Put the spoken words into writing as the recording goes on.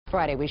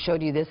Friday, we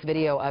showed you this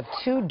video of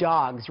two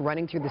dogs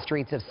running through the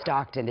streets of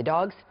Stockton. The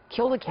dogs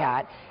killed a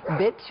cat,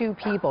 bit two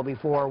people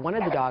before one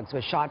of the dogs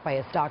was shot by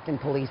a Stockton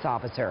police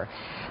officer.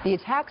 The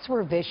attacks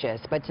were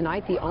vicious, but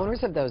tonight the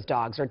owners of those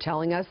dogs are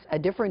telling us a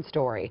different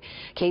story.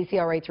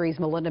 KCRA 3's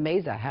Melinda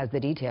Meza has the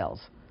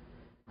details.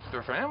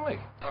 Their family.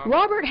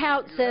 Robert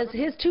Hout says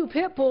his two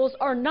pit bulls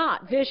are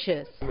not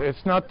vicious.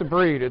 It's not the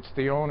breed, it's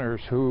the owners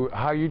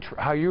how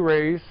you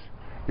raise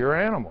your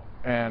animal.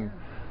 And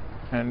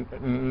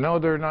no,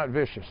 they're not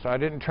vicious. I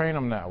didn't train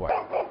them that way.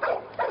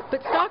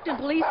 But Stockton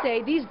police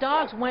say these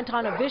dogs went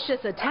on a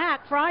vicious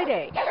attack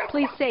Friday.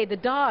 Police say the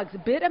dogs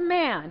bit a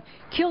man,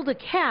 killed a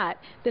cat,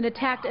 then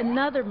attacked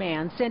another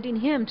man, sending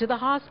him to the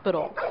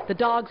hospital. The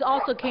dogs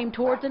also came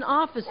towards an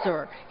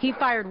officer. He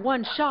fired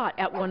one shot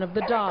at one of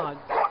the dogs.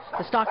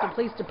 The Stockton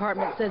Police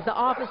Department says the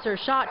officer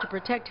shot to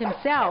protect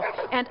himself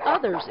and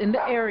others in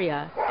the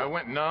area. I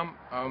went numb,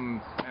 and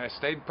I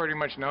stayed pretty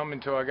much numb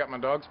until I got my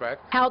dogs back.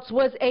 Houts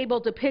was able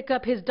to pick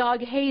up his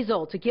dog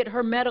Hazel to get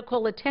her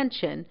medical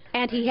attention,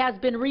 and he has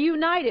been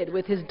reunited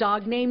with his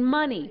dog named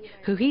Money,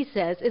 who he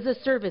says is a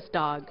service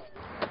dog.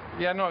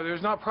 Yeah, no,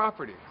 there's not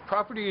property.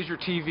 Property is your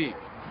TV.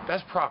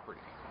 That's property.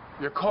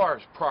 Your car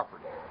is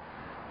property.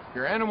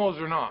 Your animals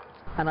are not.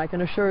 And I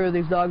can assure you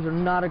these dogs are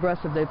not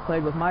aggressive. They've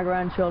played with my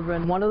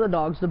grandchildren. One of the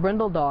dogs, the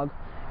brindle dog,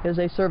 is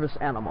a service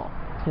animal.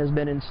 Has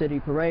been in city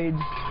parades,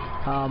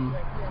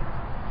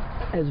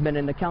 has been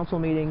in the council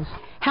meetings.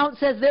 Hout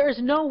says there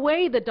is no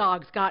way the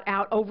dogs got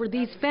out over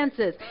these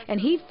fences, and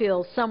he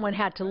feels someone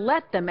had to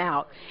let them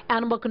out.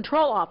 Animal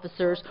control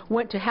officers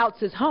went to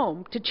Houts'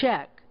 home to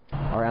check.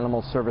 Our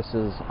animal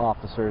services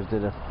officers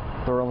did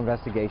a thorough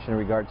investigation in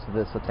regards to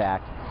this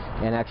attack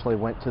and actually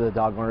went to the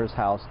dog owner's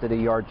house, did a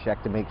yard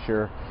check to make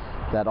sure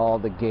that all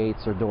the gates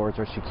or doors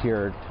are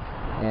secured.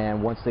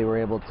 And once they were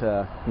able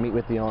to meet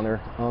with the owner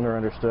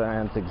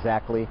understands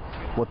exactly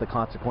what the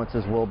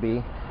consequences will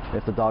be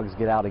if the dogs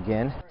get out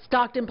again.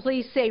 Stockton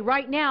police say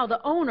right now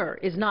the owner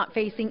is not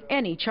facing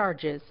any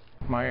charges.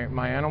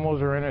 My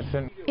animals are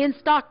innocent. In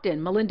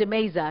Stockton, Melinda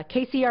Meza,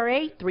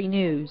 KCRA 3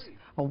 News.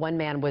 One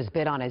man was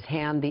bit on his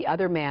hand. The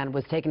other man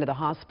was taken to the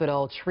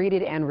hospital,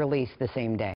 treated and released the same day.